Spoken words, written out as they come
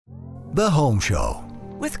The Home Show.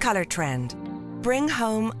 With Colour Trend. Bring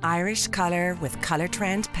home Irish colour with Colour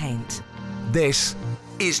Trend paint. This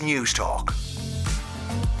is News Talk.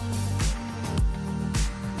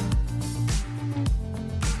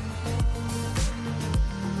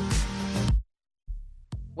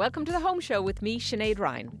 Welcome to The Home Show with me, Sinead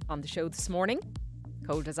Ryan. On the show this morning,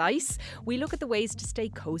 cold as ice, we look at the ways to stay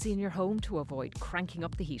cosy in your home to avoid cranking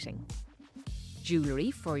up the heating. Jewellery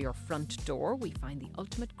for your front door, we find the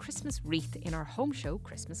ultimate Christmas wreath in our Home Show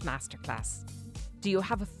Christmas Masterclass. Do you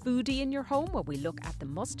have a foodie in your home? Well, we look at the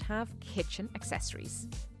must-have kitchen accessories.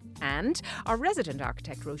 And our resident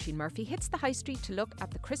architect, Roisin Murphy, hits the high street to look at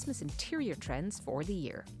the Christmas interior trends for the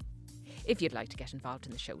year. If you'd like to get involved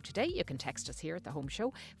in the show today, you can text us here at The Home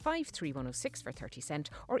Show 53106 for 30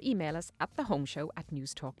 cent or email us at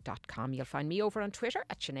thehomeshow@newstalk.com. You'll find me over on Twitter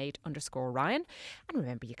at Sinead_Ryan. And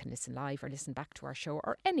remember, you can listen live or listen back to our show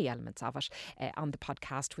or any elements of it on the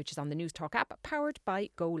podcast, which is on the News Talk app, powered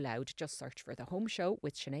by Go Loud. Just search for The Home Show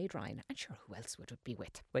with Sinead Ryan. And sure, who else would it be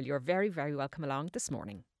with? Well, you're very, very welcome along this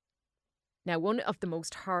morning. Now, one of the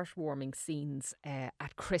most heartwarming scenes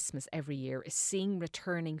at Christmas every year is seeing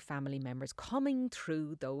returning family members coming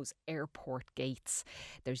through those airport gates.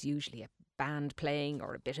 There's usually a band playing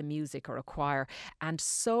or a bit of music or a choir, and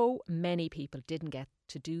so many people didn't get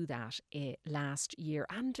to do that last year,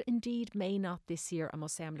 and indeed may not this year. I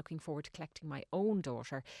must say I'm looking forward to collecting my own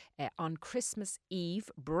daughter on Christmas Eve,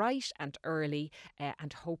 bright and early,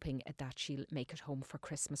 and hoping that she'll make it home for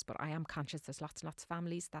Christmas. But I am conscious there's lots and lots of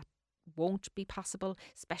families that won't be possible,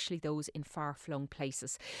 especially those in far-flung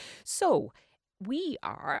places. So we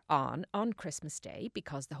are on Christmas Day,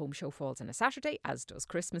 because the Home Show falls on a Saturday, as does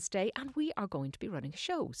Christmas Day, and we are going to be running a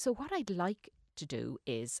show. So what I'd like to do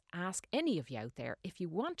is ask any of you out there, if you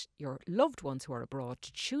want your loved ones who are abroad to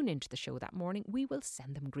tune into the show that morning, we will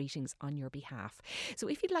send them greetings on your behalf. So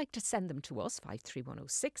if you'd like to send them to us,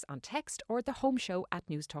 53106 on text or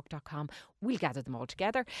thehomeshow@newstalk.com, we'll gather them all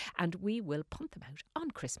together and we will punt them out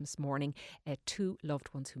on Christmas morning to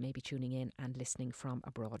loved ones who may be tuning in and listening from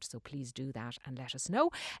abroad. So please do that and let us know.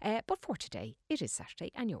 But for today, it is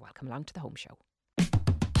Saturday and you're welcome along to the Home Show.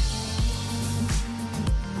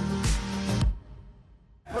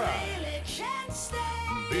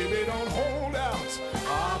 Baby, don't hold out.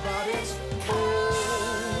 Our body's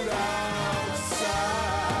cold outside.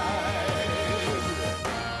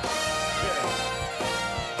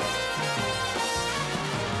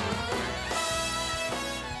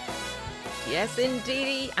 Yes,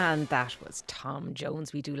 indeedy. And that was Tom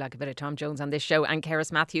Jones. We do like a bit of Tom Jones on this show, and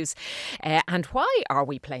Keris Matthews. And why are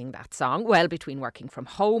we playing that song? Well, between working from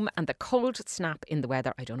home and the cold snap in the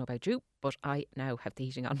weather, I don't know about you, but I now have the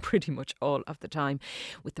heating on pretty much all of the time.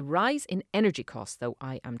 With the rise in energy costs, though,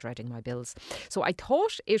 I am dreading my bills. So I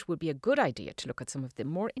thought it would be a good idea to look at some of the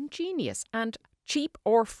more ingenious and cheap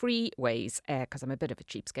or free ways, because I'm a bit of a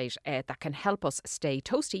cheapskate, that can help us stay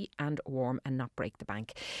toasty and warm and not break the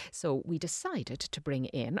bank. So we decided to bring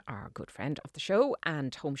in our good friend of the show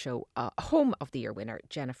and Home Show Home of the Year winner,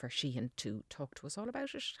 Jennifer Sheehan, to talk to us all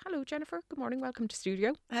about it. Hello, Jennifer. Good morning. Welcome to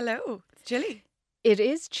studio. Hello. It's chilly. It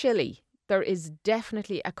is chilly. There is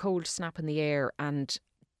definitely a cold snap in the air, and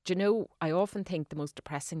do you know, I often think the most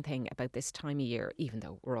depressing thing about this time of year, even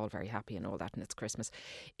though we're all very happy and all that and it's Christmas,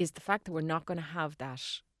 is the fact that we're not going to have that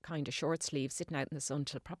kind of short sleeve sitting out in the sun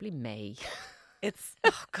till probably May. It's,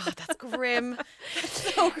 oh God, that's grim.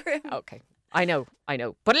 That's so grim. Okay. I know.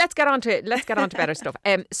 But let's get on to better stuff.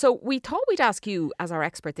 So we thought we'd ask you as our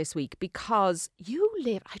expert this week, because you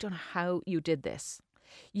live, I don't know how you did this.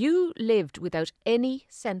 You lived without any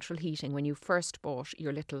central heating when you first bought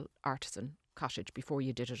your little artisan cottage before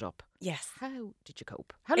you did it up. Yes. How did you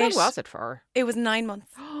cope? How long was it for? It was 9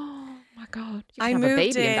 months. Oh my God. You I could have a moved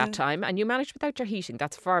baby in in that time and you managed without your heating.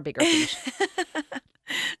 That's far bigger feat.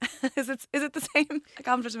 Is it the same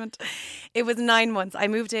accomplishment? It was 9 months. I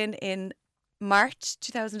moved in March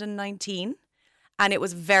 2019 and it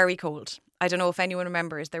was very cold. I don't know if anyone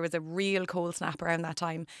remembers. There was a real cold snap around that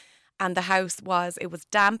time. And the house was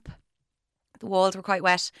damp. The walls were quite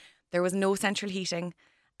wet. There was no central heating.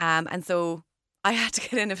 And so I had to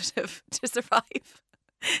get innovative to survive.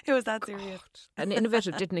 It was that serious. And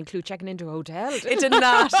innovative didn't include checking into a hotel, did it? Did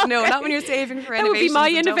not. No, not when you're saving for that would be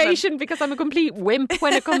my innovation, because I'm a complete wimp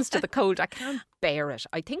when it comes to the cold. I can't bear it.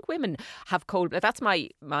 I think women have cold. That's my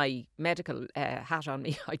medical hat on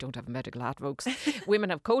me. I don't have a medical hat, folks.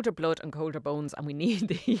 Women have colder blood and colder bones, and we need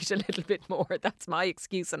the heat a little bit more. That's my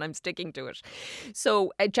excuse, and I'm sticking to it.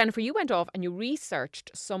 So, Jennifer, you went off and you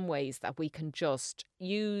researched some ways that we can just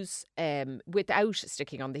use without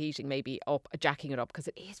sticking on the heating, maybe jacking it up, because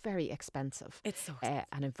it is very expensive. It's so expensive.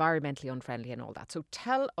 And environmentally unfriendly and all that. So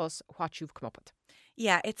tell us what you've come up with.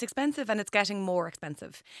 Yeah, it's expensive and it's getting more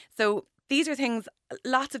expensive. So these are things,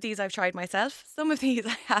 lots of these I've tried myself. Some of these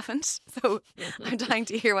I haven't. So I'm dying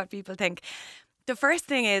to hear what people think. The first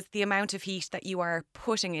thing is the amount of heat that you are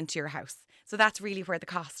putting into your house. So that's really where the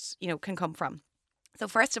cost, can come from. So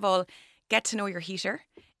first of all, get to know your heater.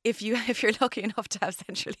 If you're lucky enough to have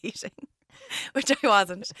central heating, which I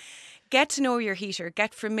wasn't, get to know your heater.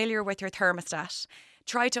 Get familiar with your thermostat.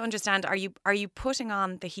 Try to understand, are you putting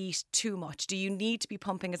on the heat too much? Do you need to be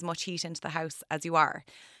pumping as much heat into the house as you are?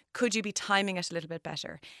 Could you be timing it a little bit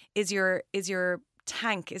better? Is your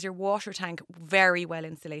water tank very well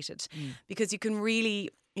insulated? Because you can really,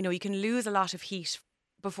 you can lose a lot of heat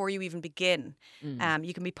before you even begin.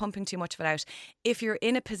 You can be pumping too much of it out. If you're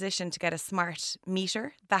in a position to get a smart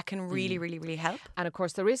meter, that can really, really, really help. And of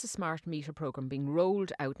course, there is a smart meter programme being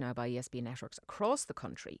rolled out now by ESB networks across the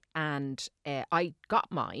country. And I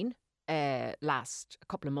got mine a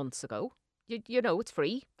couple of months ago. It's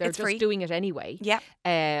free. They're just doing it anyway. Yeah.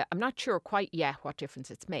 I'm not sure quite yet what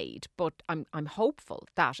difference it's made, but I'm hopeful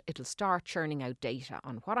that it'll start churning out data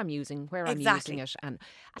on what I'm using, where I'm using it. And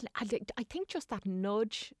I think just that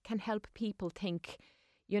nudge can help people think,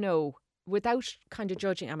 without kind of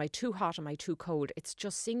judging, am I too hot, am I too cold? It's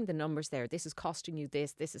just seeing the numbers there. This is costing you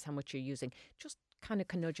this is how much you're using. Just kind of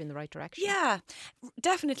can nudge in the right direction. Yeah,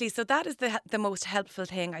 definitely. So that is the most helpful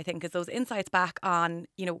thing, I think, is those insights back on,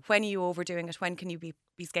 when are you overdoing it? When can you be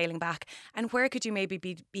scaling back? And where could you maybe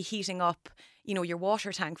be heating up, your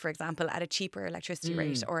water tank, for example, at a cheaper electricity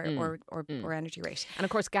rate or energy rate? And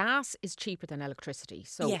of course, gas is cheaper than electricity.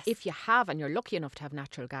 So if you have, and you're lucky enough to have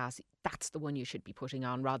natural gas, that's the one you should be putting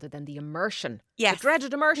on rather than the immersion. Yes. The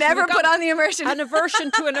dreaded immersion. Never put on the immersion. An aversion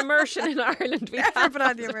to an immersion in Ireland. We never put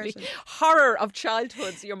on the immersion. Horror of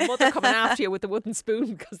childhoods. Your mother coming after you with the wooden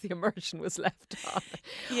spoon because the immersion was left on.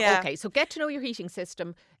 Yeah. Okay, so get to know your heating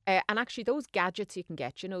system. And actually those gadgets you can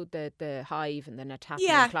get, the Hive and the Netafim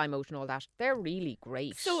and Climote and all that, they're really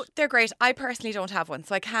great. So they're great. I personally don't have one,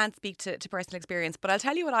 so I can't speak to personal experience. But I'll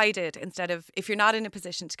tell you what I did instead of, if you're not in a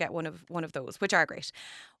position to get one of those, which are great.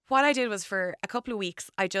 What I did was, for a couple of weeks,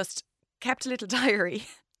 I just kept a little diary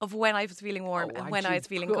of when I was feeling warm and when I was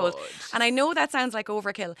feeling cold. And I know that sounds like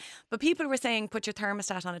overkill, but people were saying put your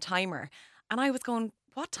thermostat on a timer. And I was going,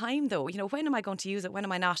 what time though? When am I going to use it? When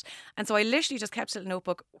am I not? And so I literally just kept a little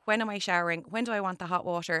notebook. When am I showering? When do I want the hot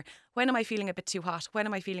water? When am I feeling a bit too hot? When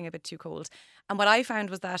am I feeling a bit too cold? And what I found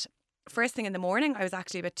was that first thing in the morning, I was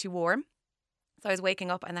actually a bit too warm. So I was waking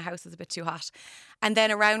up and the house was a bit too hot. And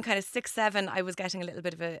then around kind of 6, 7, I was getting a little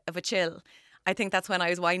bit of a chill. I think that's when I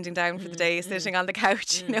was winding down for the day, sitting on the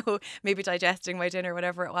couch, maybe digesting my dinner,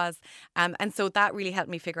 whatever it was. And so that really helped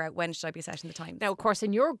me figure out when should I be setting the time. Now, of course,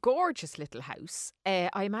 in your gorgeous little house,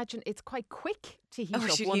 I imagine it's quite quick to heat up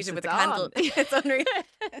once heat it with it's a candle. It's unreal.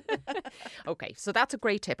 Okay, so that's a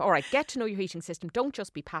great tip. All right, get to know your heating system. Don't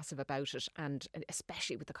just be passive about it, and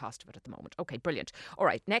especially with the cost of it at the moment. Okay, brilliant. All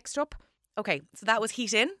right, next up. Okay, so that was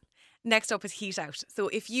heat in. Next up is heat out. So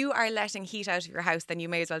if you are letting heat out of your house, then you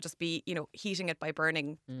may as well just be, heating it by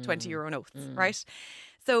burning 20 euro notes, right?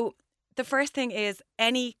 So the first thing is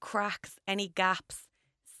any cracks, any gaps,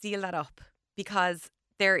 seal that up, because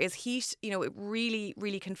there is heat, it really,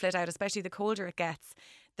 really can flit out, especially the colder it gets,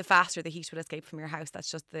 the faster the heat will escape from your house. That's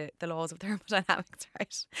just the laws of thermodynamics,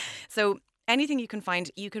 right? So anything you can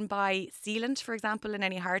find, you can buy sealant, for example, in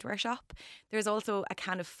any hardware shop. There's also a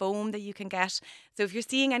can of foam that you can get. So if you're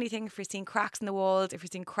seeing anything, if you're seeing cracks in the walls, if you're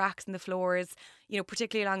seeing cracks in the floors,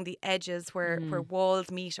 particularly along the edges where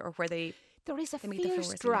walls meet or where there is a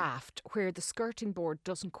fierce draft where the skirting board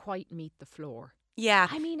doesn't quite meet the floor. Yeah.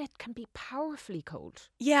 I mean, it can be powerfully cold.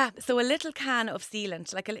 Yeah. So a little can of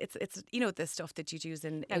sealant, like it's the stuff that you'd use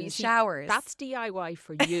in showers. That's DIY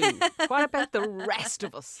for you. What about the rest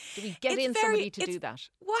of us? Do we get somebody to do that?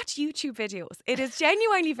 Watch YouTube videos. It is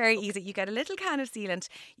genuinely very easy. You get a little can of sealant.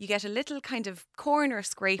 You get a little kind of corner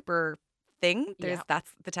scraper thing. That's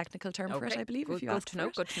the technical term for it, I believe. Good to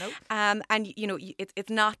know. And it's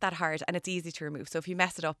not that hard and it's easy to remove. So if you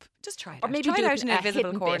mess it up, just try it. Or maybe try it out in a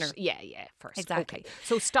visible corner. Yeah, first. Exactly. Okay.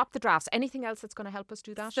 So stop the drafts. Anything else that's going to help us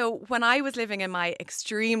do that? So when I was living in my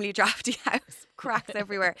extremely drafty house, cracks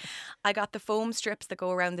everywhere, I got the foam strips that go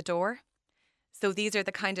around the door. So these are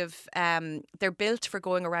the kind of they're built for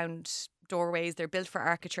going around doorways. They're built for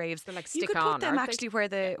architraves. They're like stick on. You could put them actually where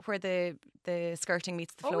the skirting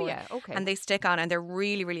meets the floor. Oh yeah, okay. And they stick on, and they're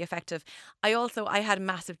really, really effective. I had a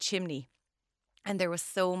massive chimney. And there was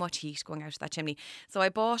so much heat going out of that chimney. So I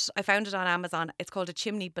found it on Amazon. It's called a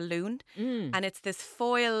chimney balloon. And it's this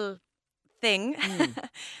foil thing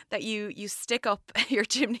that you stick up your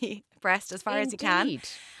chimney breast as far as you can.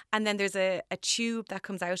 And then there's a tube that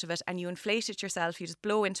comes out of it and you inflate it yourself. You just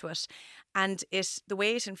blow into it. And the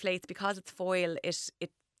way it inflates, because it's foil,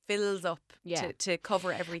 it fills up to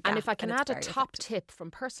cover every gap. And if I can add a top effective tip from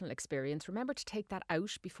personal experience, remember to take that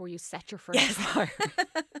out before you set your first fire.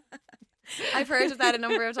 I've heard of that a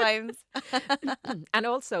number of times. And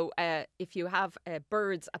also, if you have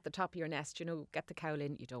birds at the top of your nest, get the cowl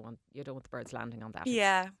in. You don't want the birds landing on that.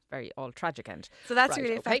 Yeah, it's very all tragic end. So that's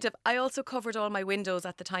really effective. I also covered all my windows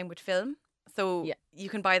at the time with film. So you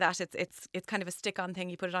can buy that. It's kind of a stick-on thing.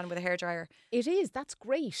 You put it on with a hairdryer. It is. That's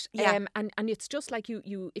great. Yeah. And it's just like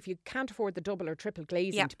you if you can't afford the double or triple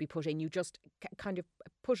glazing to be put in, you just kind of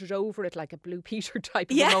put it over it like a Blue Peter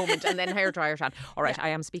type of a moment, and then hairdryer it on. All right, I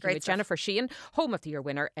am speaking with Jennifer Sheehan, Home of the Year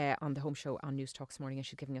winner on the Home Show on News Talk this morning, and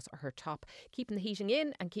she's giving us her top keeping the heating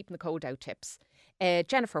in and keeping the cold out tips.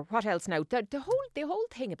 Jennifer, what else now? The whole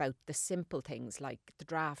thing about the simple things like the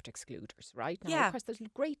draft excluders, right? Now, of course, there's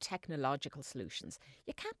great technological solutions.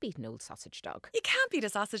 You can't beat an old sausage dog. You can't beat a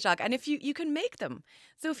sausage dog, and if you can make them.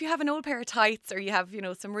 So if you have an old pair of tights, or you have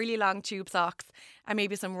some really long tube socks, and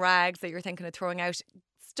maybe some rags that you're thinking of throwing out,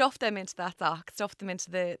 stuff them into that sock, stuff them into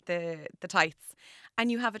the tights, and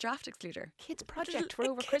you have a draft excluder. Kids project for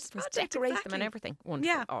over Christmas. Decorate them and everything.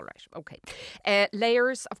 Wonderful. Yeah. All right. Okay.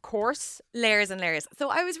 Layers, of course. Layers and layers. So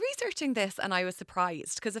I was researching this and I was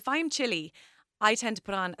surprised, because if I'm chilly, I tend to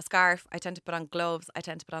put on a scarf, I tend to put on gloves, I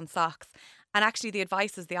tend to put on socks. And actually the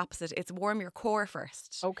advice is the opposite. It's warm your core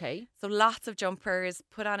first. Okay. So lots of jumpers,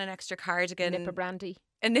 put on an extra cardigan. A nip of brandy.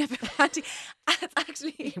 A nip of brandy. It's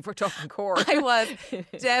actually... If we're talking core. I was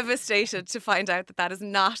devastated to find out that is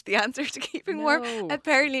not the answer to keeping warm.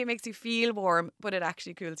 Apparently it makes you feel warm, but it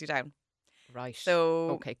actually cools you down. Right. So,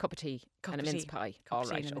 okay, cup of tea and a mince pie. All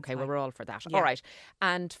right. Okay, well, pie. we're all for that. Yeah. All right.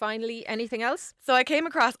 And finally, anything else? So I came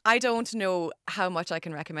across, I don't know how much I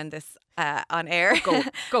can recommend this on air.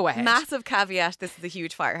 Go ahead. Massive caveat, this is a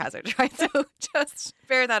huge fire hazard, right? So just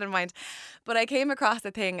bear that in mind. But I came across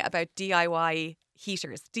a thing about DIY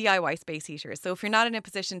heaters, DIY space heaters. So if you're not in a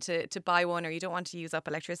position to buy one, or you don't want to use up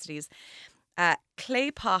electricities,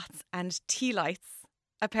 clay pots and tea lights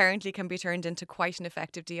apparently can be turned into quite an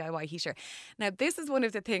effective DIY heater. Now, this is one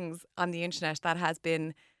of the things on the internet that has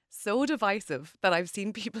been so divisive that I've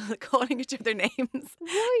seen people calling each other names,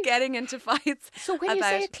 getting into fights. So when you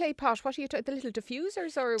say a clay pot, what are you talking? The little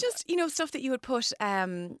diffusers, or just stuff that you would put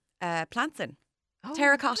plants in.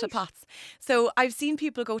 Terracotta pots. So I've seen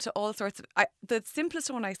people go to all sorts of... the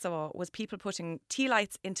simplest one I saw was people putting tea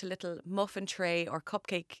lights into little muffin tray or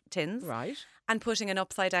cupcake tins, right, and putting an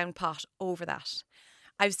upside down pot over that.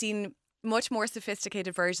 I've seen much more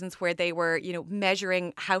sophisticated versions where they were,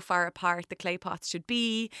 measuring how far apart the clay pots should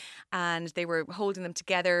be, and they were holding them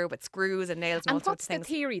together with screws and nails and all sorts of things. And what's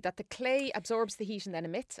the theory? That the clay absorbs the heat and then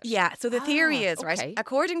emits it? Yeah, so the theory is, okay, right,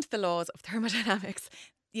 according to the laws of thermodynamics,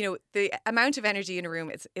 the amount of energy in a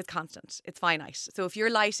room is constant. It's finite. So if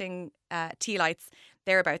you're lighting tea lights,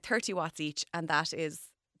 they're about 30 watts each, and that is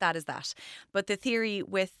that. But the theory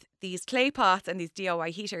with these clay pots and these DIY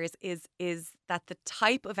heaters is that the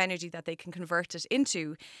type of energy that they can convert it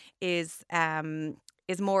into is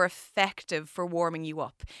more effective for warming you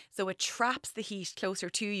up. So it traps the heat closer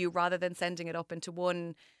to you rather than sending it up into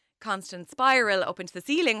one constant spiral up into the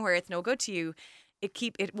ceiling where it's no good to you.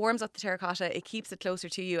 It warms up the terracotta, it keeps it closer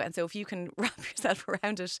to you, and so if you can wrap yourself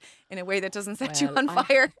around it in a way that doesn't set you on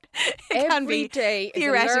fire, it can be day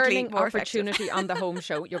theoretically is a learning more opportunity on the Home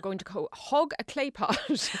Show. You're going to go hug a clay pot.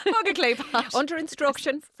 Hug a clay pot. Under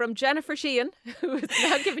instruction from Jennifer Sheehan, who is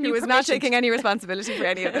now giving you who is not taking any responsibility for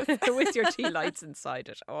any of this. With your tea lights inside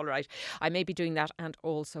it. All right. I may be doing that and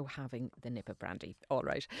also having the nip of brandy. All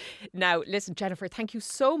right. Now, listen, Jennifer, thank you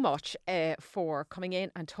so much for coming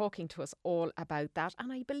in and talking to us all about that,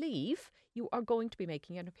 and I believe you are going to be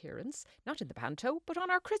making an appearance, not in the panto, but on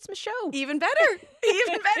our Christmas show. Even better.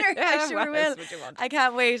 I sure will. I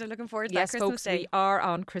can't wait. I'm looking forward to that Christmas folks, Day. We are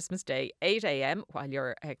on Christmas Day, 8 a.m, while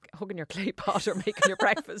you're hugging your clay pot or making your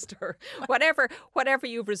breakfast or whatever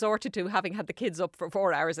you've resorted to, having had the kids up for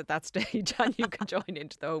 4 hours at that stage, and you can join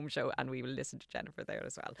into the Home Show, and we will listen to Jennifer there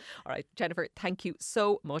as well. All right, Jennifer, thank you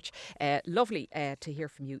so much. Lovely to hear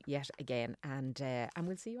from you yet again, and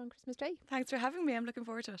we'll see you on Christmas Day. Thanks for having me. I'm looking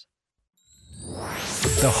forward to it.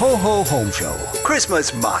 The Ho Ho Home Show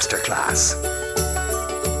Christmas Masterclass.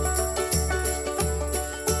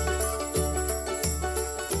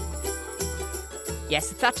 Yes,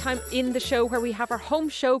 it's that time in the show where we have our home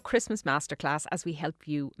show Christmas Masterclass as we help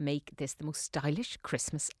you make this the most stylish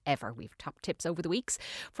Christmas ever. We've top tips over the weeks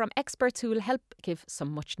from experts who will help give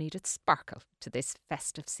some much needed sparkle to this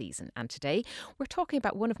festive season. And today we're talking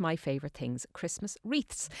about one of my favourite things, Christmas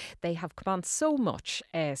wreaths. They have come on so much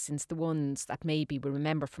since the ones that maybe we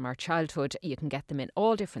remember from our childhood. You can get them in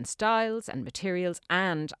all different styles and materials,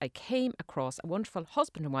 and I came across a wonderful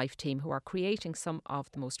husband and wife team who are creating some of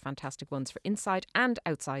the most fantastic ones for inside and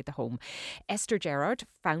outside the home. Esther Gerard,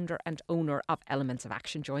 founder and owner of Elements of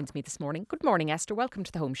Action, joins me this morning. Good morning, Esther. Welcome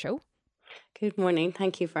to the Home Show. Good morning.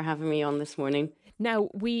 Thank you for having me on this morning. Now,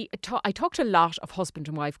 I talk to a lot of husband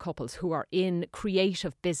and wife couples who are in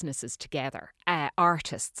creative businesses together,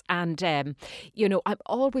 artists. And, I'm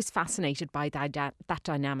always fascinated by that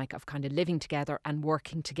dynamic of kind of living together and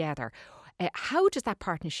working together. How does that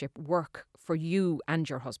partnership work for you and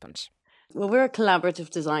your husband? Well, we're a collaborative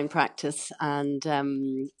design practice, and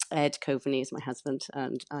Ed Coveney is my husband,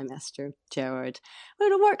 and I'm Esther Gerard.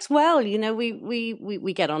 Well, it works well. You know,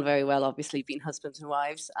 we get on very well, obviously, being husbands and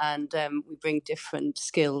wives, and we bring different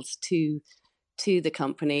skills to the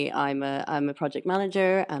company. I'm a project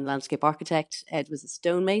manager and landscape architect. Ed was a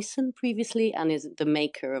stonemason previously and is the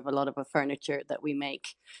maker of a lot of the furniture that we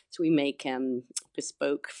make. So we make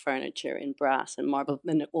bespoke furniture in brass and marble,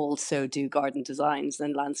 and also do garden designs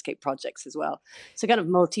and landscape projects as well. So kind of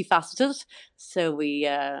multifaceted. So we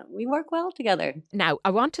work well together. Now, I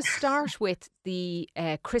want to start with the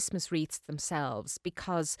Christmas wreaths themselves,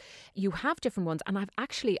 because you have different ones, and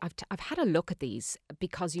I've had a look at these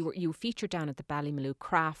because you featured down at the Ballymaloe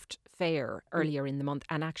Craft Fair earlier in the month,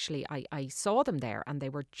 and actually I saw them there and they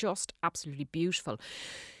were just absolutely beautiful.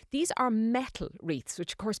 These are metal wreaths,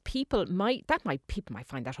 which of course people might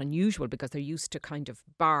find that unusual because they're used to kind of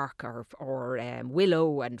bark or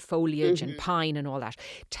willow and foliage and pine and all that.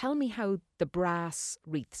 Tell me how the brass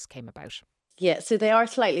wreaths came about. Yeah, so they are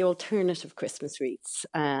slightly alternative Christmas wreaths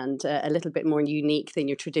and a little bit more unique than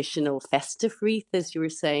your traditional festive wreath, as you were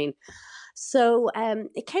saying. So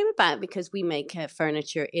it came about because we make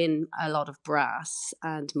furniture in a lot of brass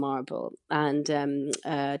and marble. And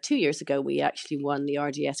 2 years ago, we actually won the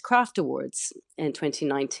RDS Craft Awards in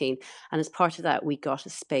 2019. And as part of that, we got a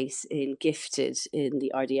space gifted in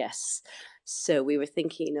the RDS. So we were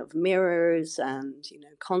thinking of mirrors and,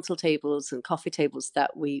 console tables and coffee tables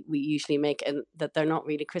that we usually make, and that they're not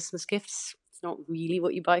really Christmas gifts. It's not really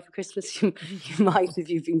what you buy for Christmas. You might if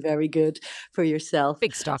you've been very good for yourself.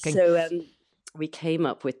 Big stocking. So we came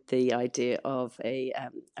up with the idea of a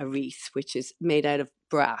wreath, which is made out of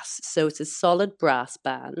brass. So it's a solid brass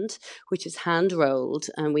band, which is hand rolled,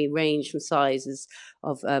 and we range from sizes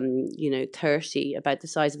of 30, about the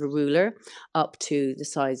size of a ruler, up to the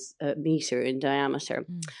size meter in diameter.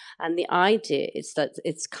 And the idea is that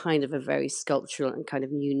it's kind of a very sculptural and kind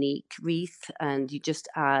of unique wreath, and you just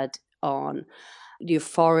add on your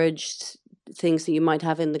foraged things that you might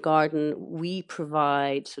have in the garden. We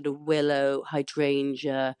provide sort of willow,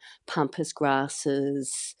 hydrangea, pampas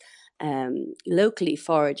grasses, locally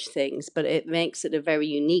foraged things, but it makes it a very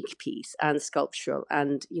unique piece and sculptural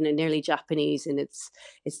and, nearly Japanese. And it's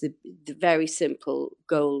the very simple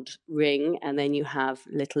gold ring, and then you have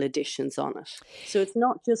little additions on it. So it's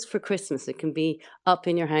not just for Christmas. It can be up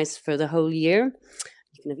in your house for the whole year.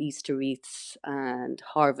 You can have Easter wreaths and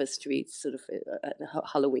harvest wreaths sort of at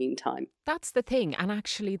Halloween time. That's the thing. And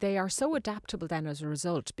actually they are so adaptable then as a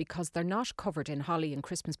result, because they're not covered in holly and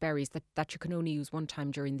Christmas berries that you can only use one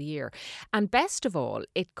time during the year. And best of all,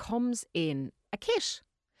 it comes in a kit.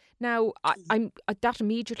 Now, that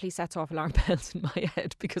immediately sets off alarm bells in my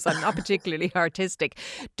head because I'm not particularly artistic.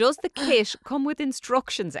 Does the kit come with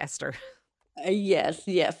instructions, Esther? Yes,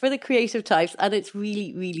 for the creative types, and it's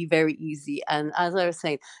really, really very easy. And as I was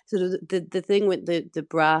saying, sort of the thing with the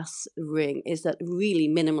brass ring is that really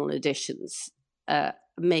minimal additions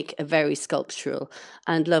make a very sculptural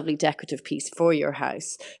and lovely decorative piece for your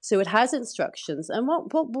house. So it has instructions, and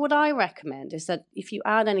what I recommend is that if you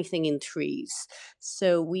add anything in trees,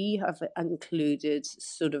 so we have included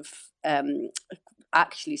sort of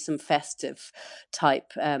actually some festive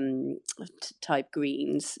type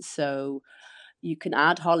greens. So you can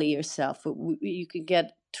add holly yourself, but you can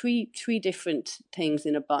get three different things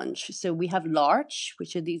in a bunch. So we have larch,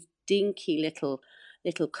 which are these dinky little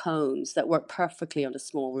cones that work perfectly on a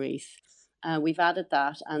small wreath. We've added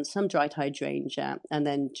that and some dried hydrangea, and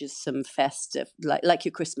then just some festive, like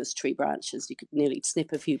your Christmas tree branches. You could nearly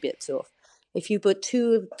snip a few bits off. If you put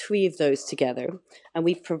 2 or 3 of those together, and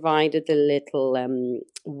we've provided the little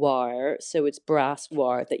wire, so it's brass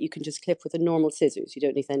wire that you can just clip with a normal scissors. You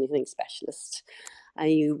don't need anything specialist.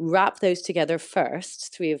 And you wrap those together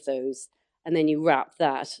first, 3 of those, and then you wrap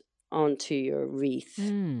that onto your wreath.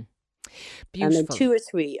 Beautiful. And then 2 or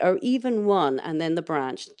 3 or even 1, and then the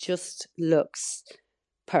branch just looks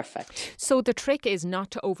perfect. So the trick is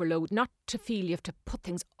not to overload, not to feel you have to put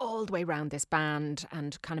things all the way around this band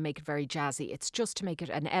and kind of make it very jazzy. It's just to make it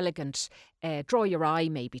an elegant, draw your eye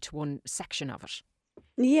maybe to one section of it.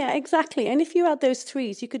 Yeah, exactly. And if you add those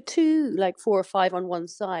 3s, you could do like 4 or 5 on one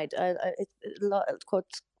side.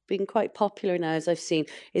 What's been quite popular now, as I've seen,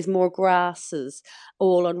 is more grasses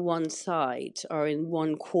all on one side or in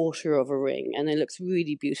 1/4 of a ring, and it looks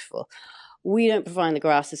really beautiful. We don't provide the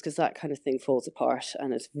grasses because that kind of thing falls apart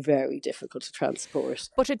and it's very difficult to transport.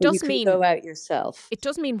 But it does mean go out yourself. It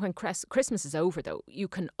does mean when Christmas is over, though, you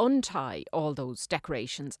can untie all those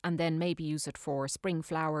decorations and then maybe use it for spring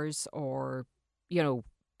flowers or,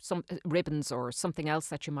 some ribbons or something else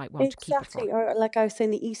that you might want to keep it for. Exactly. Or like I was saying,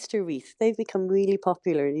 the Easter wreath, they've become really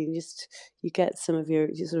popular, and you get some of your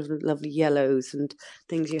sort of lovely yellows and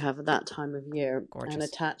things you have at that time of year. Gorgeous. And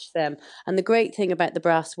attach them. And the great thing about the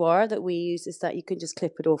brass wire that we use is that you can just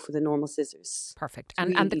clip it off with a normal scissors. Perfect.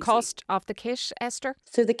 And the cost of the kit, Esther?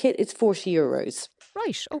 So the kit is €40.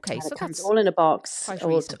 Right. Okay. And so it comes that's all in a box, quite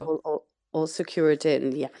reasonable. all secured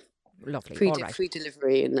in. Yeah. Lovely. Free, All right. free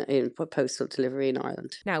delivery in postal delivery in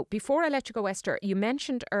Ireland. Now, before I let you go, Esther, you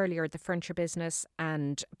mentioned earlier the furniture business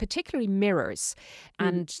and particularly mirrors.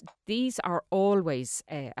 And these are always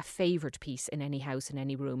a favourite piece in any house, in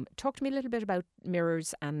any room. Talk to me a little bit about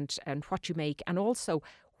mirrors and what you make, and also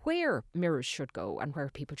where mirrors should go and where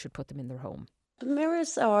people should put them in their home. The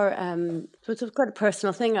mirrors are sort of quite a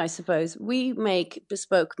personal thing, I suppose. We make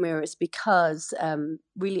bespoke mirrors because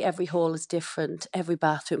really every hall is different. Every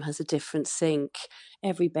bathroom has a different sink.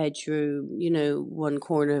 Every bedroom, one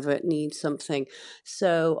corner of it needs something.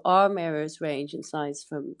 So our mirrors range in size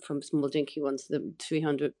from small dinky ones, the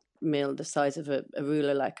 300 ml, the size of a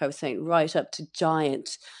ruler, like I was saying, right up to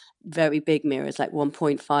giant, very big mirrors, like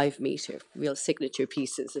 1.5 metre, real signature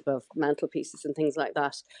pieces above mantelpieces and things like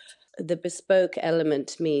that. The bespoke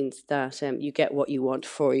element means that you get what you want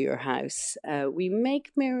for your house. We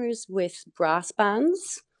make mirrors with brass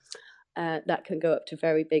bands that can go up to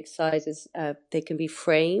very big sizes. They can be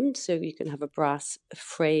framed, so you can have a brass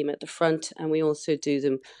frame at the front, and we also do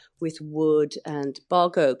them with wood and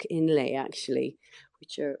bog oak inlay, actually,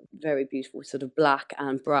 which are very beautiful, sort of black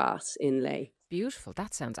and brass inlay. Beautiful.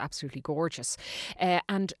 That sounds absolutely gorgeous.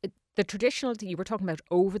 And the traditional, you were talking about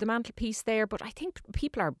over the mantelpiece there, but I think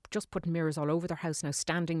people are just putting mirrors all over their house now,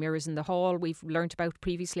 standing mirrors in the hall we've learnt about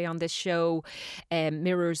previously on this show,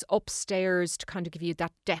 mirrors upstairs to kind of give you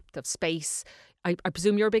that depth of space. I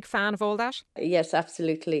presume you're a big fan of all that? Yes,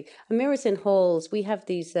 absolutely. And mirrors in halls, we have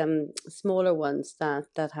these smaller ones that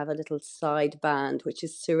have a little side band which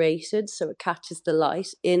is serrated, so it catches the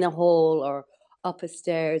light in a hall or up a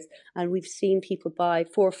stairs, and we've seen people buy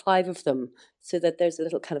 4 or 5 of them so that there's a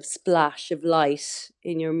little kind of splash of light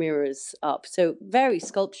in your mirrors up. So very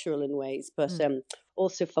sculptural in ways, but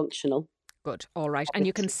also functional. Good. All right. And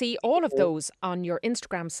you can see all of those on your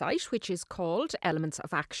Instagram site, which is called Elements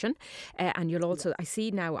of Action. And you'll also, I see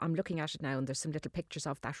now, I'm looking at it now, and there's some little pictures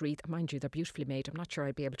of that wreath. Mind you, they're beautifully made. I'm not sure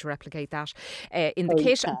I'd be able to replicate that in the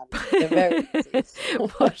kit. They're very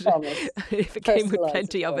but if it came with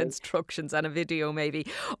plenty of instructions and a video, maybe.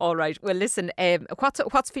 All right. Well, listen,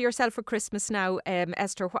 what's for yourself for Christmas now,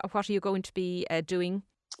 Esther? What are you going to be doing?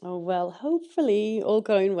 Oh, well, hopefully all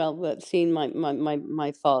going well, but seeing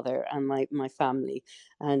my father and my family,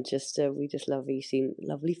 and just we just love eating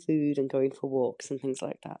lovely food and going for walks and things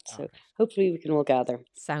like that. So hopefully we can all gather.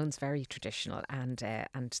 Sounds very traditional, and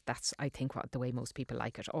that's, I think, the way most people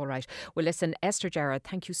like it. All right. Well, listen, Esther Gerrard,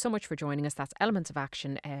 thank you so much for joining us. That's Elements of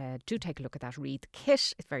Action. Do take a look at that Wreath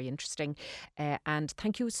kit. It's very interesting. And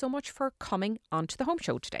thank you so much for coming onto the Home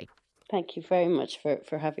Show today. Thank you very much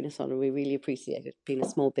for having us on. We really appreciate it, being a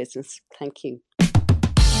small business. Thank you.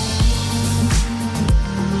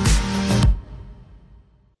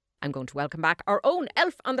 I'm going to welcome back our own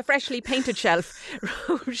elf on the freshly painted shelf,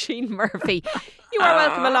 Roisin Murphy. You are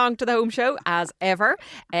welcome along to the Home Show, as ever.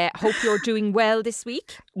 Hope you're doing well this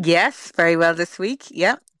week. Yes, very well this week.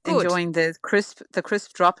 Yeah. Good. Enjoying the crisp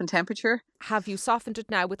drop in temperature. Have you softened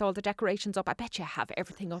it now with all the decorations up? I bet you have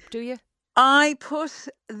everything up, do you? I put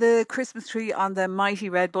the Christmas tree on the Mighty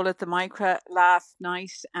Red Bullet, the Micra, last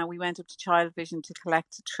night, and we went up to Child Vision to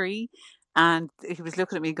collect a tree. And he was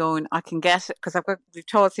looking at me going, I can get it, because we've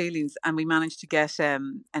tall ceilings, and we managed to get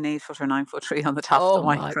an 8-foot or 9-foot tree on the top of the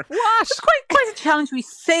Micra. What? It's quite a challenge. We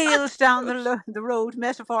sailed down the road,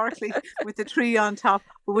 metaphorically, with the tree on top.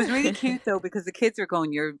 It was really cute though, because the kids were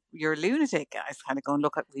going, "You're a lunatic." I was kind of going,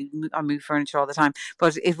 "Look, I move furniture all the time,"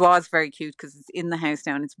 but it was very cute because it's in the house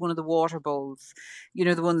now, and it's one of the water bowls,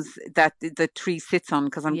 the ones that the tree sits on.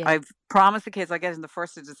 Because Yeah. I've promised the kids I get it on the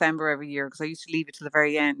 1st of December every year, because I used to leave it to the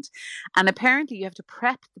very end. And apparently, you have to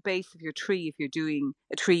prep the base of your tree if you're doing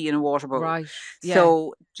a tree in a water bowl. Right. Yeah.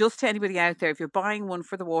 So just to anybody out there, if you're buying one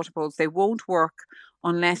for the water bowls, they won't work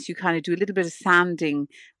unless you kind of do a little bit of sanding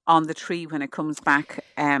on the tree when it comes back.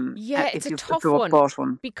 Yeah, if it's a you've tough bought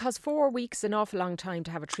one. because 4 weeks is an awful long time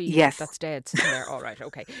to have a tree Yes. that's dead sitting there. All right,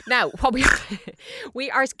 okay. Now, what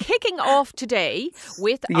we are kicking off today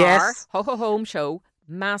with our Yes. Ho Ho Home Show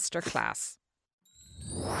Masterclass.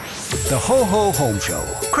 The Ho Ho Home Show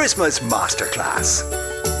Christmas Masterclass.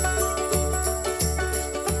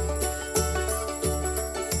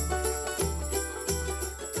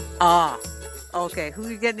 Okay. Who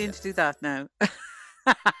are you getting in to do that now?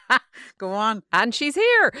 Go on. And she's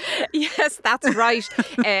here. Yes, that's right.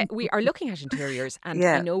 We are looking at interiors, and I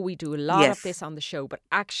Yeah. know we do a lot of Yes. this on the show, but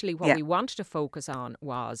actually what Yeah. we wanted to focus on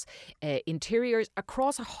was interiors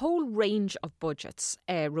across a whole range of budgets,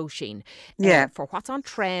 Roisin. Yeah. For what's on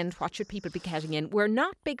trend, what should people be getting in. We're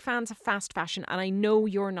not big fans of fast fashion, and I know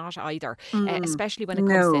you're not either, especially when it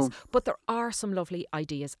comes to no. this. But there are some lovely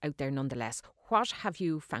ideas out there nonetheless. What have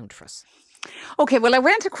you found for us? Okay, well, I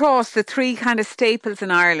went across the three kind of staples in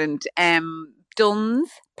Ireland. Dunn's,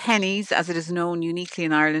 Pennies, as it is known uniquely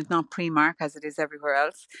in Ireland, not Primark as it is everywhere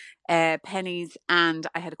else. Pennies, and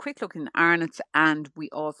I had a quick look in Arnott's, and we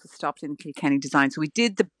also stopped in Kilkenny Design. So we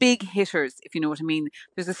did the big hitters, if you know what I mean.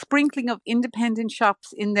 There's a sprinkling of independent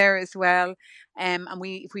shops in there as well. And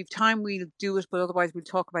if we've time, we'll do it, but otherwise we'll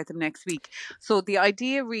talk about them next week. So the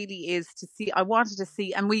idea really is to see, I wanted to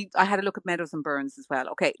see, and I had a look at Meadows and Burns as well.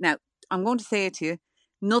 Okay, now I'm going to say it to you.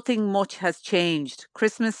 Nothing much has changed.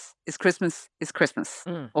 Christmas is Christmas is Christmas.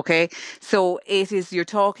 Okay. So you're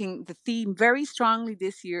talking the theme very strongly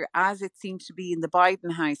this year, as it seems to be in the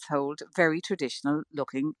Biden household, very traditional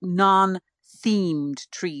looking, non-themed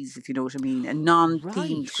trees, if you know what I mean, and non-themed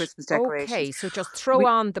Right. Christmas decorations. Okay, so just throw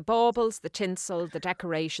on the baubles, the tinsel, the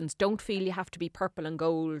decorations. Don't feel you have to be purple and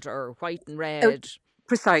gold or white and red.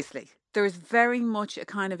 Precisely. There is very much a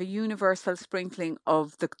kind of a universal sprinkling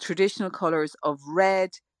of the traditional colours of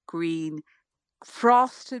red, green,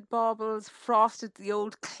 frosted baubles, the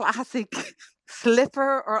old classic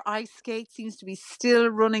slipper or ice skate seems to be still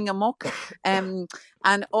running amok.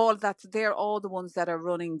 And all that's they're all the ones that are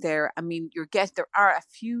running there. I mean, there are a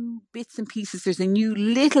few bits and pieces. There's a new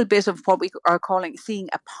little bit of what we are seeing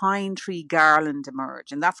a pine tree garland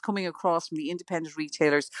emerge, and that's coming across from the independent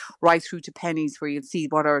retailers right through to Pennies, where you'll see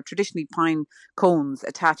what are traditionally pine cones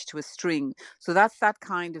attached to a string. So that's that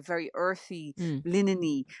kind of very earthy,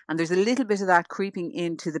 linen-y, and there's a little bit of that creeping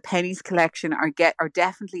into the Pennies collection. Are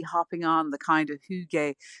definitely hopping on the kind of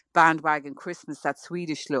hygge bandwagon Christmas, that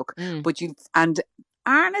Swedish look. And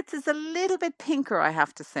Arnott's is a little bit pinker, I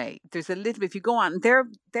have to say. There's a little bit, if you go on, they're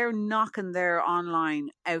knocking their online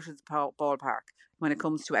out of the ballpark when it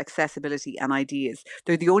comes to accessibility and ideas.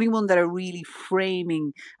 They're the only one that are really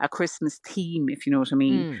framing a Christmas theme, if you know what I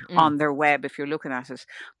mean, on their web, if you're looking at it.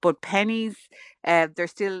 But Pennies, they're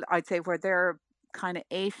still, I'd say, where they're kind of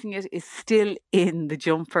acing it is still in the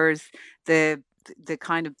jumpers, the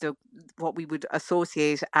kind of what we would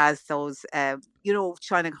associate as those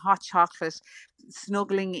shining hot chocolate,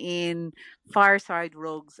 snuggling in, fireside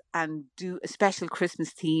rugs, and do a special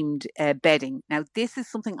Christmas themed bedding. Now this is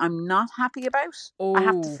something I'm not happy about, I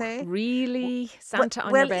have to say. Really? Santa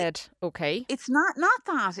on your bed. Okay. It's not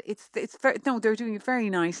that. It's very, no, they're doing it very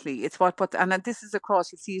nicely. It's and this is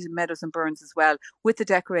across, you see it in Meadows and Burns as well. With the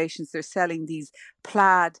decorations, they're selling these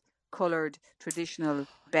plaid coloured traditional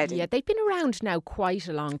bedding. Yeah, they've been around now quite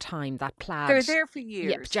a long time, that plaid. They're there for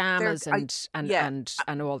years. Yeah, pajamas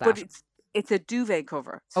and all that. But it's a duvet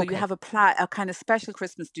cover. So you have a kind of special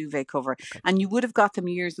Christmas duvet cover. Okay. And you would have got them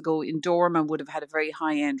years ago in Dorman, would have had a very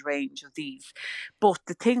high-end range of these. But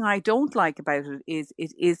the thing I don't like about it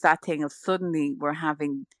is that thing of suddenly we're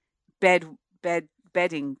having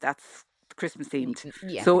bedding that's Christmas themed.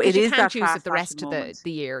 Yeah, so it you is can't that use it the rest of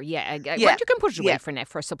the year. Yeah. Well, you can put it away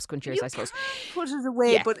for subsequent years, I suppose. Put it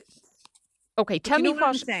away, but okay. Tell me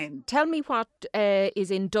what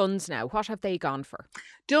is in Dunn's now. What have they gone for?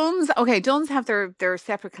 Dunn's have their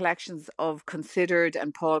separate collections of Considered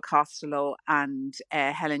and Paul Costello and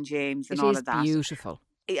Helen James and all of that. It is beautiful.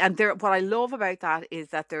 And what I love about that is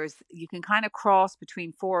that you can kind of cross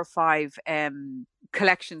between 4 or 5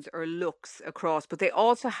 collections or looks across, but they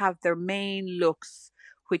also have their main looks,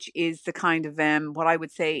 which is the kind of what I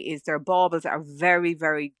would say is their baubles are very,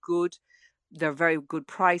 very good they're very good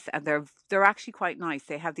price, and they're actually quite nice.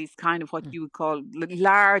 They have these kind of what you would call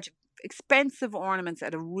large, expensive ornaments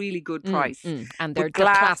at a really good price. And But they're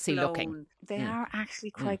glass classy blown, looking. they Mm. are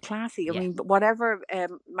actually quite classy. I Yeah. mean, whatever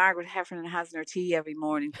Margaret Heffernan has in her tea every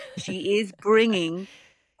morning, she is bringing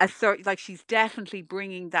a sort, like, she's definitely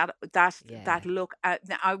bringing that look.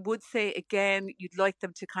 Now, I would say again, you'd like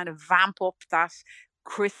them to kind of vamp up that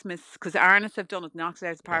Christmas, because Arnott's have done it, knocked it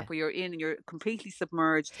out of the park, where you're in and you're completely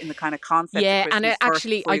submerged in the kind of concept of And Christmas first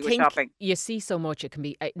actually, before I you go think shopping. you see so much, it can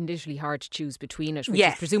be initially hard to choose between it, which is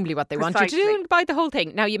Yes, presumably what they want you to do, precisely. and buy the whole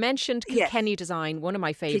thing. Now, you mentioned Yes. Kilkenny Design, one of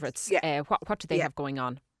my favourites. Yeah. What do they Yeah. have going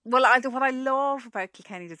on? Well, what I love about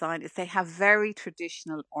Kilkenny Design is they have very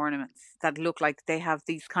traditional ornaments that look like they have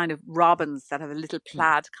these kind of robins that have a little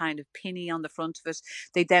plaid kind of pinny on the front of it.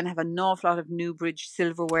 They then have an awful lot of Newbridge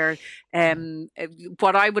silverware.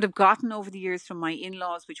 What I would have gotten over the years from my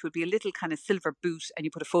in-laws, which would be a little kind of silver boot, and you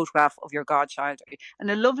put a photograph of your godchild, and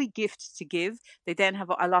a lovely gift to give. They then have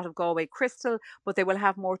a lot of Galway crystal, but they will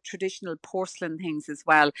have more traditional porcelain things as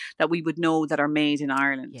well that we would know that are made in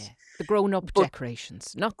Ireland. Yeah, the grown-up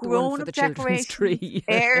decorations, not the one for Grown-up the children's decorations, tree.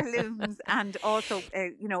 heirlooms, and also,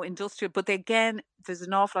 industrial. But again, there's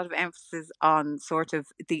an awful lot of emphasis on sort of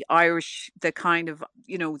the Irish, the kind of,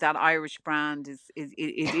 that Irish brand it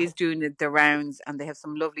is doing the rounds, and they have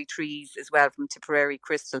some lovely trees as well from Tipperary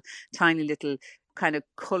crystal, tiny little kind of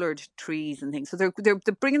coloured trees and things. So they're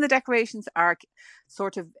bringing the decorations are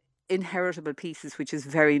sort of inheritable pieces, which is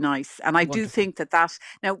very nice. And I do think that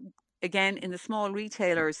now. Again, in the small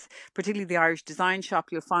retailers, particularly the Irish Design Shop,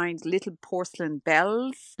 you'll find little porcelain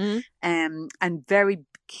bells and very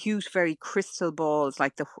cute, very crystal balls.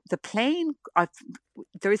 Like the plain,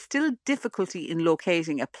 there is still difficulty in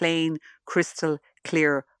locating a plain crystal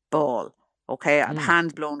clear ball. Okay, a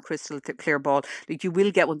hand-blown crystal clear ball. Like, you will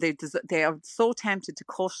get one. They are so tempted to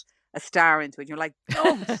cut a star into it. You're like,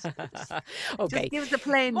 don't. Okay. Just give us a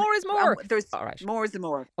plain. More is more. There's all right. More is the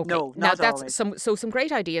more. Okay. No, now not that's always. some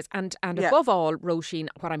great ideas, and above all, Roisin,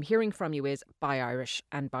 what I'm hearing from you is buy Irish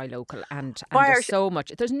and buy local, and there's Irish. so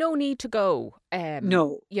much. There's no need to go.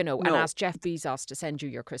 No. And ask Jeff Bezos to send you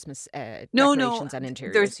your Christmas No. decorations and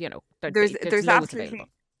interiors. There's loads absolutely. available.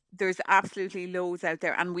 There's absolutely loads out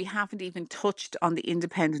there, and we haven't even touched on the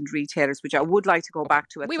independent retailers, which I would like to go back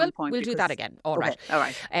to at some point. We'll do that again. All right.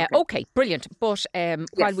 Okay, brilliant. But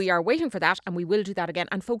while we are waiting for that, and we will do that again,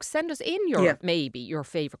 and folks, send us in maybe your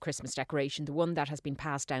favourite Christmas decoration, the one that has been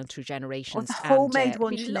passed down through generations. The homemade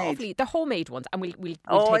ones, lovely, the homemade ones, and we'll take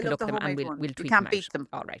a look at them, and we'll tweet them out. Beat them.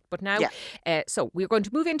 All right. But now, so we're going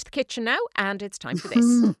to move into the kitchen now, and it's time for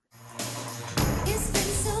this. It's been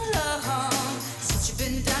so long since you've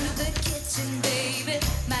been down to the kitchen, baby.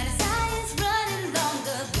 My desire's running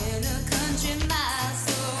longer than a country mile.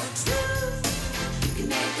 So true, you can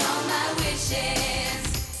make all my wishes.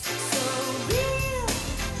 So real,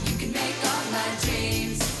 you can make all my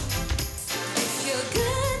dreams. If you're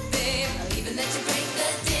good, babe, I'll even let you break the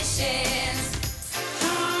dishes.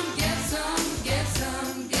 Come, get some, get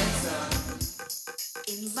some, get some.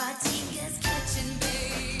 In Martika's kitchen,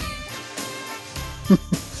 babe.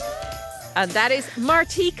 And that is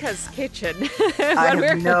Martika's kitchen. I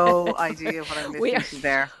have no idea what I'm listening to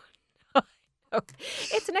there.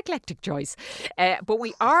 It's an eclectic choice. But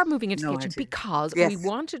we are moving into the kitchen idea. because we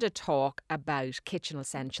wanted to talk about kitchen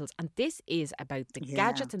essentials. And this is about the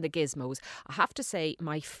gadgets and the gizmos. I have to say,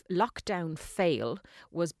 my lockdown fail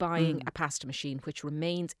was buying a pasta machine, which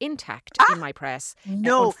remains intact in my press.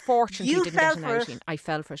 No, unfortunately, you didn't fell get an for it. outing. I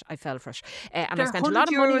fell for it. And There I are spent a lot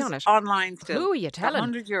of money on it. online still. Who are you telling?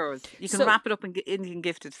 €100. You can So- wrap it up and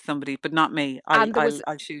gift it to somebody, but not me. I'll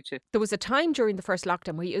shoot you. There was a time during the first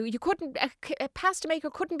lockdown where you couldn't, a pasta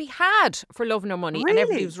maker couldn't be had for love nor money, and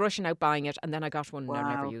everybody Really? was rushing out buying it, and then I got one and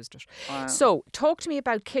I never Wow. used it. Wow. So talk to me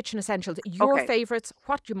about kitchen essentials, your Okay. favourites,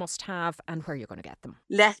 what you must have and where you're going to get them.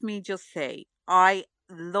 Let me just say, I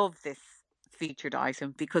love this featured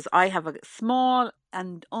item because I have a small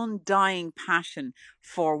and undying passion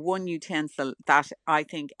for one utensil that I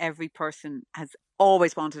think every person has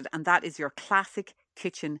always wanted, and that is your classic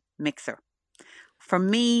kitchen mixer. For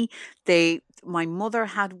me, my mother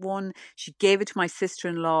had one. She gave it to my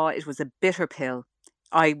sister-in-law. It was a bitter pill.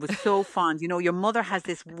 I was so fond. Your mother has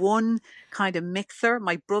this one kind of mixer.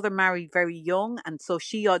 My brother married very young, and so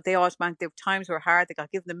they automatically, their times were hard. They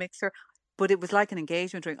got given the mixer, but it was like an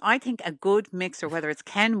engagement ring. I think a good mixer, whether it's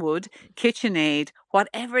Kenwood, KitchenAid,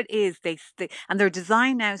 whatever it is, and they're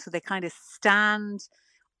designed now so they kind of stand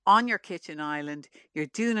on your kitchen island. You're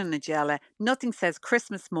doing a Nigella. Nothing says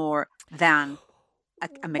Christmas more than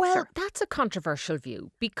a mixer. Well, that's a controversial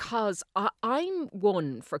view because I'm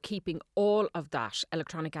one for keeping all of that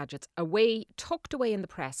electronic gadgets tucked away in the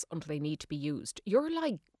press until they need to be used. You're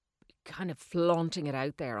like kind of flaunting it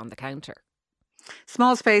out there on the counter.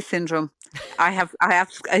 Small space syndrome. I have.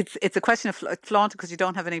 It's a question of flaunt because you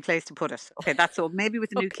don't have any place to put it. Okay, that's all. Maybe with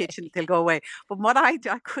the new kitchen they'll go away. But what I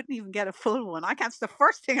couldn't even get a full one. It's the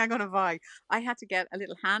first thing I'm going to buy. I had to get a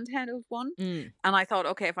little handheld one, and I thought,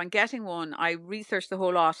 okay, if I'm getting one, I researched the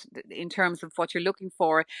whole lot in terms of what you're looking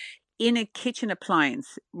for in a kitchen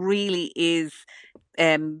appliance. Really is.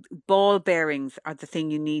 Ball bearings are the thing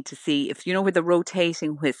you need to see. If you know with the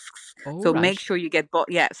rotating whisks, so make sure you get.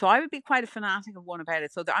 So I would be quite a fanatic of one about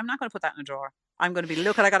it. So I'm not going to put that in a drawer. I'm going to be,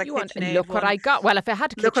 look what I got a KitchenAid look one. what I got. Well, if I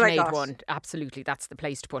had a KitchenAid one, absolutely, that's the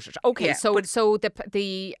place to put it. Okay, Yeah, so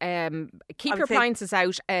the keep your appliances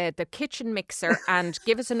out, the kitchen mixer, and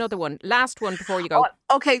give us another one. Last one before you go.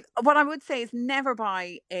 Okay, what I would say is never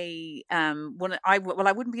buy a one. I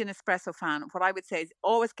wouldn't be an espresso fan. What I would say is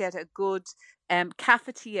always get a good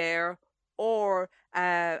cafetiere or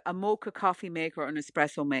a mocha coffee maker or an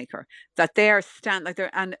espresso maker, that they are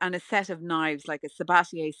and a set of knives, like a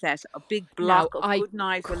Sabatier set, a big block of good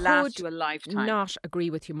knives will last you a lifetime. Not agree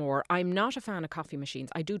with you more. I'm not a fan of coffee machines.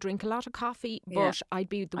 I do drink a lot of coffee, but I'd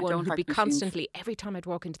be the one who'd be constantly, every time I'd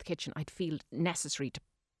walk into the kitchen, I'd feel necessary to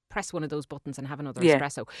press one of those buttons and have another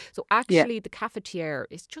espresso. So actually the cafetiere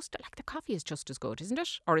is just like, the coffee is just as good, isn't it?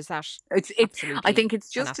 Or is that I think it's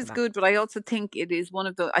just as good, but I also think it is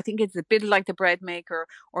I think it's a bit like the bread maker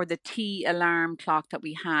or the tea alarm clock that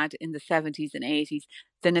we had in the 70s and 80s.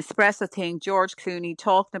 The Nespresso thing, George Clooney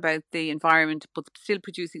talking about the environment, but still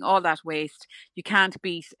producing all that waste. You can't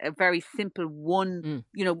beat a very simple one,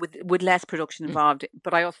 with less production involved.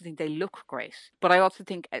 But I also think they look great. But I also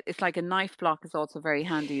think it's like a knife block is also very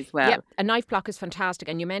handy as well. Yeah, a knife block is fantastic.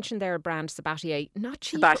 And you mentioned their brand Sabatier. Not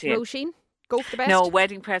cheap, Roisin. Go for the best. No,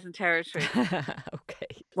 wedding present territory.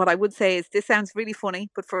 Okay. What I would say is, this sounds really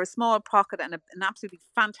funny, but for a small pocket and an absolutely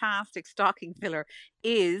fantastic stocking filler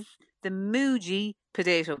is the Muji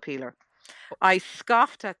potato peeler. I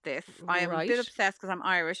scoffed at this. I am a bit obsessed because I'm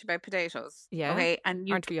Irish about potatoes. Yeah. Okay.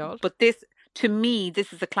 Aren't we all? But to me,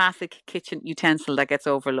 this is a classic kitchen utensil that gets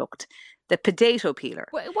overlooked. The potato peeler.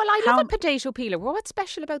 Well, I love a potato peeler. What's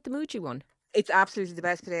special about the Muji one? It's absolutely the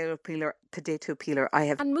best potato peeler I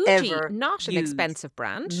have and Muji, ever not an expensive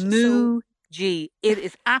brand. Muji. It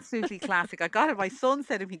is absolutely classic. I got it. My son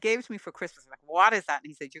said he gave it to me for Christmas. I'm like, what is that? And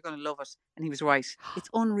he said, you're going to love it. And he was right. It's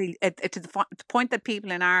unreal. To the point that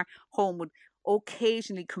people in our home would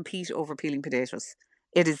occasionally compete over peeling potatoes.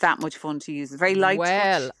 It is that much fun to use. It's very light.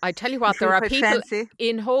 Well, I tell you what, there are people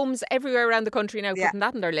in homes everywhere around the country now putting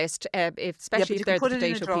that on their list, especially if they're the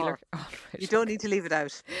potato peeler. You don't need to leave it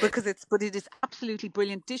out because it is absolutely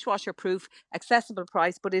brilliant, dishwasher proof, accessible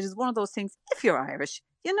price. But it is one of those things. If you're Irish,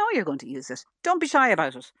 you know you're going to use it. Don't be shy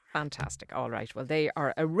about it. Fantastic. All right. Well, they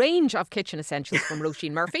are a range of kitchen essentials from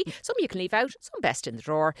Roisin Murphy. Some you can leave out, some best in the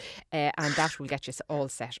drawer. And that will get you all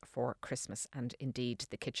set for Christmas. And indeed,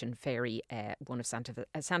 the kitchen fairy, one of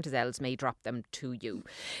Santa's elves, may drop them to you.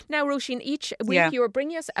 Now, Roisin, each week you are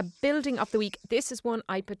bringing us a building of the week. This is one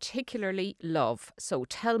I particularly love. So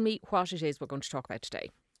tell me what it is we're going to talk about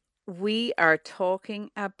today. We are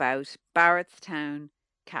talking about Barrettstown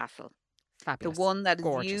Castle. Fabulous. The one that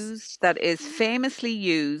is that is famously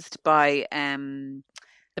used by the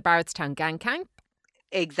Barrettstown Gang Camp.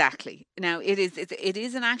 Exactly. Now it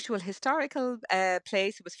is an actual historical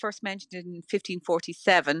place. It was first mentioned in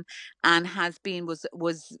 1547 and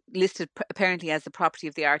was listed apparently as the property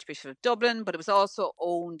of the Archbishop of Dublin, but it was also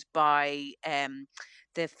owned by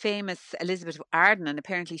the famous Elizabeth of Arden, and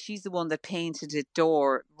apparently she's the one that painted the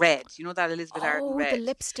door red. You know that Elizabeth Arden red? Oh, the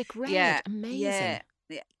lipstick red. Yeah. Amazing. Yeah.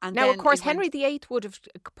 Yeah. And now, of course, Henry VIII would have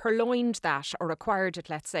purloined that or acquired it,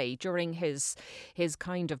 let's say, during his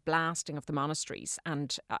kind of blasting of the monasteries.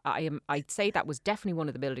 And I'd say that was definitely one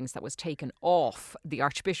of the buildings that was taken off the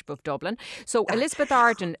Archbishop of Dublin. So Elizabeth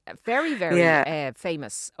Arden, very, very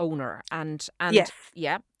famous owner. And yes.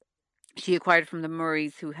 Yeah. She acquired it from the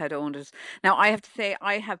Murrays who had owned it. Now, I have to say,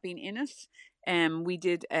 I have been in it. We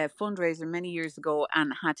did a fundraiser many years ago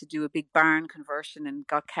and had to do a big barn conversion and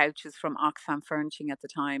got couches from Oxfam Furnishing at the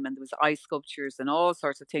time, and there was ice sculptures and all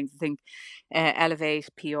sorts of things. I think Elevate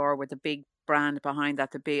PR were the big brand behind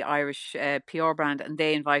that, the big Irish PR brand, and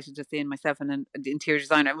they invited us in, myself and an interior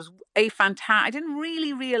designer. It was a fantastic. I didn't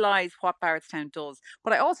really realise what Barrettstown does,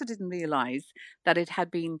 but I also didn't realise that it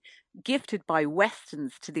had been gifted by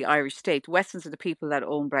Westons to the Irish state. Westons are the people that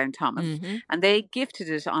own Brown Thomas, and they gifted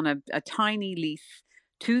it on a tiny lease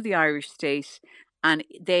to the Irish state, and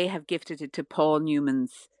they have gifted it to Paul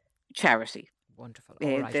Newman's charity. Wonderful.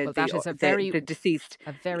 All right. Well, the, that is the deceased.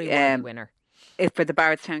 a very worthy winner. For the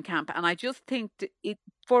Barrettstown camp. And I just think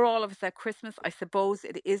for all of us at Christmas, I suppose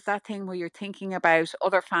it is that thing where you're thinking about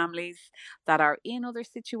other families that are in other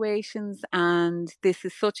situations, and this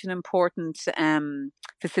is such an important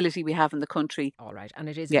facility we have in the country. All right, and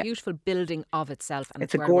it is a beautiful building of itself, and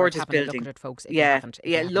it's a well gorgeous worth having building. a look at it, folks. If you haven't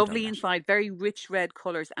lovely done inside, very rich red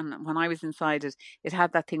colours. And when I was inside it, it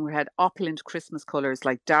had that thing where it had opulent Christmas colours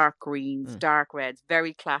like dark greens, dark reds,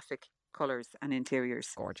 very classic colours and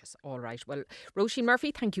interiors. Gorgeous. All right. Well, Roisin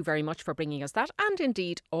Murphy, thank you very much for bringing us that, and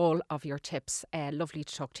indeed all of your tips. Lovely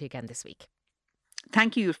to talk to you again this week.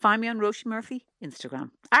 Thank you. You'll find me on Roisin Murphy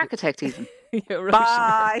Instagram. Architect even.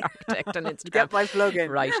 Bye. Architect on Instagram. Get my plug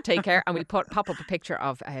in. Right. Take care. And we'll pop up a picture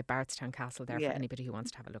of Barrettstown Castle there for anybody who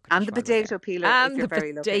wants to have a look at it. And the potato peeler. And if you're the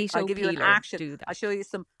very lucky. potato I'll give you an peeler. action. Do that. I'll show you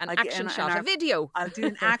an action shot, a video. I'll do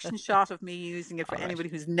an action shot of me using it for anybody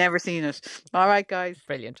who's never seen it. All right, guys.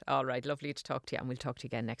 Brilliant. All right. Lovely to talk to you, and we'll talk to you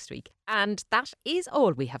again next week. And that is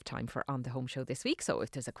all we have time for on the Home Show this week. So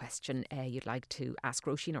if there's a question you'd like to ask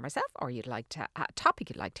Roisin or myself, or you'd like to a topic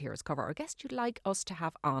you'd like to hear us cover, or a guest you'd like us to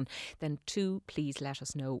have on, then please let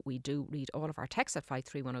us know. We do read all of our texts at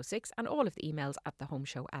 53106 and all of the emails at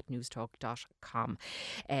thehomeshow@newstalk.com.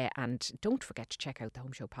 And don't forget to check out the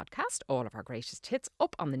Home Show podcast, all of our greatest hits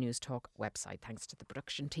up on the Newstalk website. Thanks to the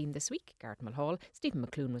production team this week. Gareth Mulhall, Stephen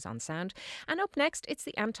McClune was on sound. And up next, it's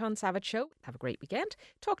the Anton Savage Show. Have a great weekend.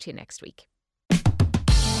 Talk to you next week.